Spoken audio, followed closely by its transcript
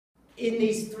in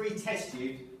these 3 test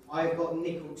tubes, I've got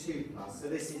nickel 2+. So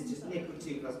this is just nickel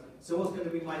 2+. So what's going to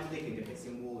be my ligand if it's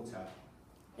in water?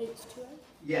 H2O?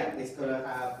 Yeah, it's going to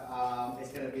have,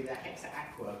 it's going to be the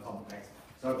hexaqua complex.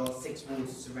 So I've got 6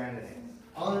 waters surrounding it.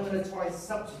 I'm going to try and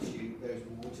substitute those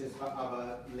waters for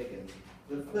other ligands.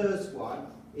 The first one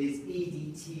is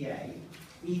EDTA.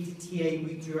 EDTA,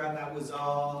 we drew out that was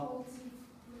our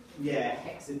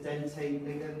hexadentate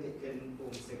ligand. It can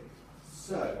form 6.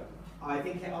 So I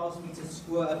think it asked me to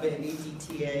squirt a bit of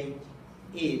EDTA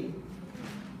in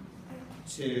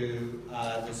to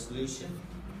the solution.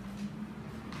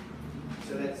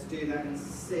 So let's do that and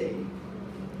see.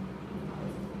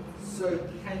 So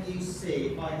can you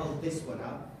see, if I hold this one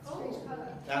up,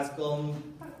 that's gone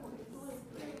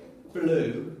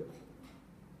blue.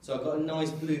 So I've got a nice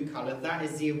blue colour. That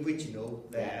is the original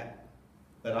there,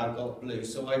 but I've got blue.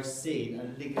 So I've seen a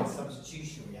ligand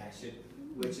substitution reaction,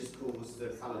 which has caused the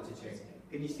colour to change.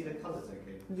 Can you see the colours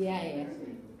okay? Yeah.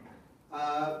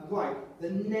 Right, the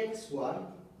next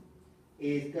one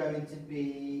is going to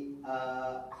be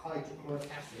hydrochloric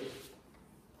acid.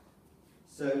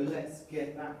 So let's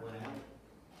get that one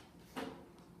out.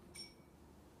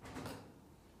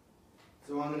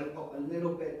 So I'm going to pop a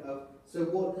little bit of, so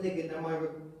what ligand am I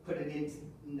putting in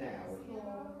now?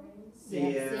 Cl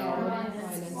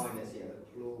minus, yeah, the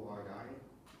chloride ion.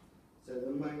 So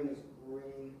the moment it's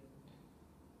green.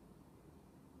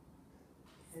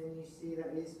 Can you see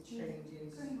that is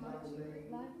changing slightly?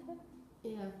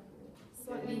 Yeah.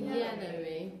 Slightly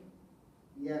yellowy.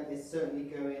 Yeah, it's certainly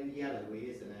going yellowy,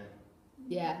 isn't it?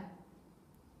 Yeah.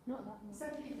 Not that much.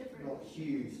 Certainly different. Not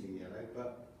hugely yellow,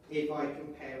 but if I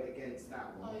compare it against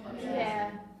that one,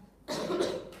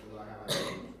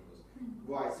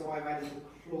 Right, so I've added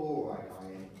the chloride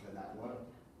ion for that one.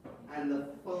 And the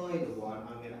final one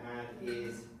I'm going to add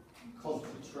is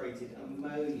concentrated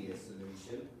ammonia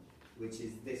solution, which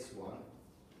is this one.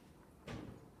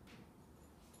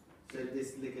 So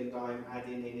this ligand I'm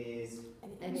adding in is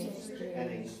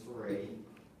NH3.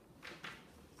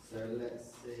 So let's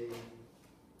see.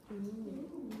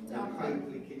 Now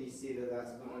hopefully can you see that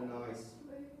that's got a nice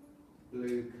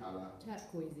blue colour.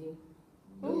 Turquoisey.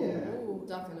 Yeah. Ooh,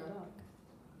 darker now.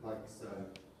 Like so.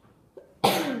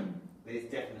 But it's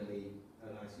definitely a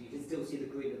nice, you can still see the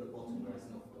green at the bottom where it's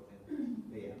not popping.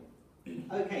 But yeah.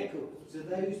 Okay, cool. So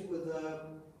those were the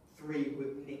 3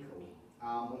 with nickel.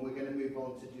 And we're going to move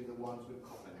on to do the ones with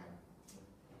copper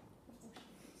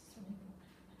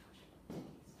now.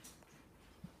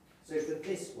 So for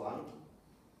this one,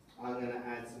 I'm going to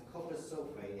add some copper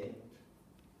sulfate in.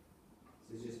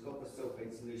 So it's just copper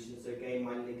sulfate solution. So again,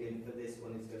 my ligand for this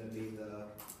one is going to be the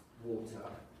water.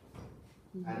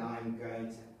 And I'm going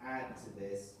to add to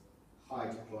this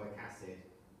hydrochloric acid.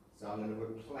 So I'm going to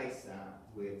replace that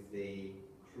with the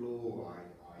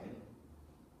chloride ion.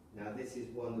 Now this is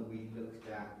one that we looked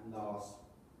at last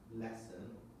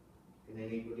lesson. Can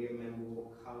anybody remember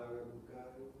what colour it will go?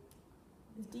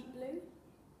 Deep blue?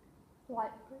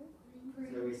 Light blue?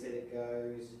 So we said it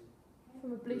goes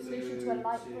From a blue solution to a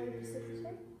light blue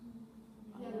precipitate?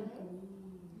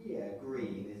 Yeah,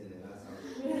 green, isn't it? That's how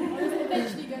Does it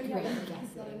eventually go Green, yellow?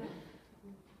 guessing.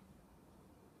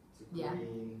 it's a Yeah.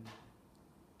 green.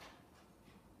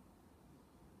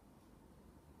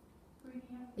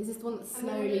 Is this the one that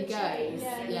slowly goes?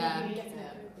 Yeah.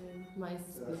 Mine's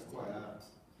So that's quite a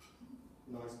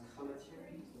nice colour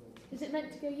change. Is it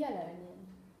meant to go yellow in the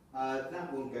end?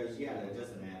 That one goes yellow,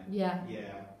 doesn't it? Yeah.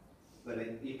 Yeah.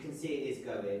 But you can see it is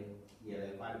going yellow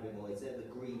quite a bit more. It's at the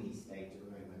greeny stage at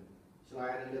the moment. Shall I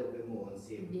add a little bit more and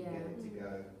see if we can get it to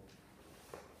go?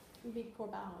 Maybe pour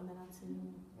it out and then add some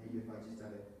more. Maybe if I just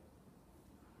add it.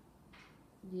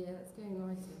 Yeah, it's going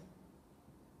nicer.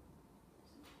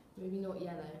 Maybe not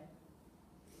yellow.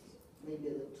 Maybe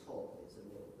at the top it's a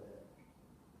little bit.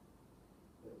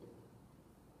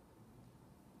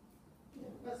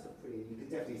 Yeah, that's a pretty, you can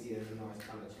definitely see there's a nice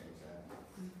colour change there.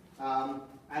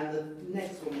 And the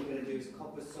next one we're going to do is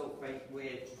copper sulfate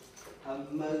with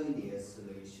ammonia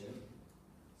solution.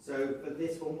 So for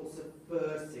this one, what's the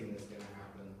first thing that's going to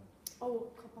happen? Oh,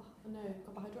 copper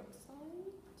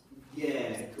hydroxide?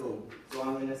 Yeah, cool. So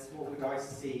I'm going to, what would I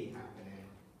see happening?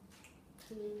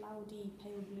 Cloudy,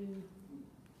 pale blue.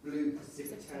 Blue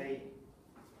precipitate.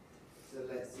 So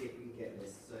let's see if we can get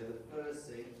this. So the first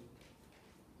thing.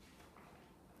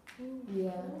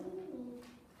 Yeah.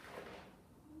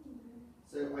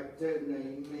 So I don't know,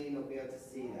 you may not be able to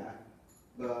see that,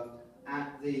 but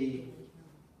at the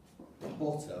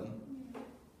bottom,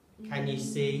 can you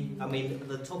see, I mean,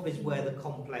 the top is where the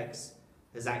complex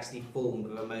has actually formed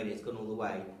with ammonia, it's gone all the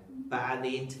way. But at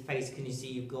the interface, can you see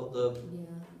you've got the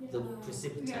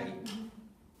precipitate?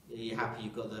 You happy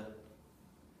you've got the...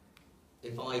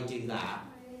 If I do that,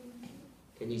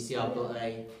 can you see I've got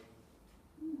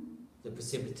the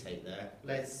precipitate there?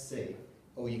 Let's see.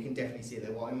 Oh, you can definitely see it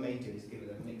there. What I may do is give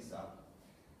it a mix up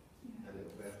a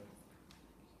little bit.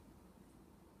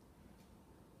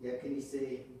 Yeah, can you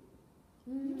see?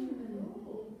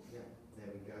 Yeah, there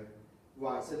we go.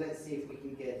 Right, so let's see if we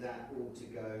can get that all to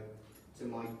go to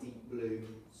my deep blue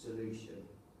solution.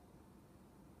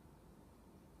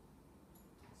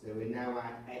 So we now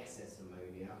add excess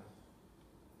ammonia.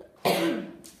 Oh,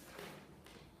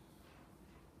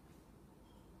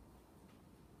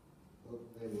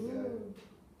 there we go.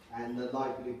 And the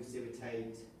light blue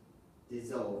precipitate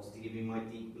dissolves to give me my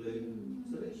deep blue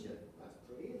solution. That's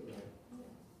pretty, isn't it?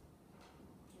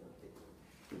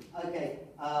 Okay,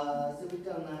 so we've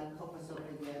done that, copper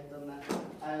sulfate, we have done that.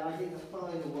 And I think the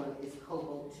final one is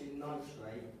cobalt 2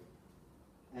 nitrate.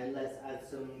 And let's add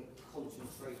some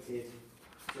concentrated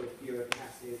sulfuric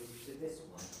acid to this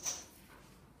one.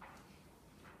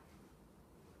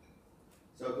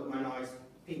 So I've got my nice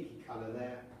pinky colour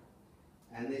there.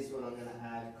 And this one I'm going to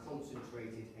add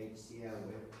concentrated HCl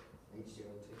with,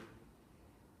 HCl2.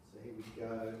 So here we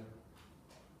go.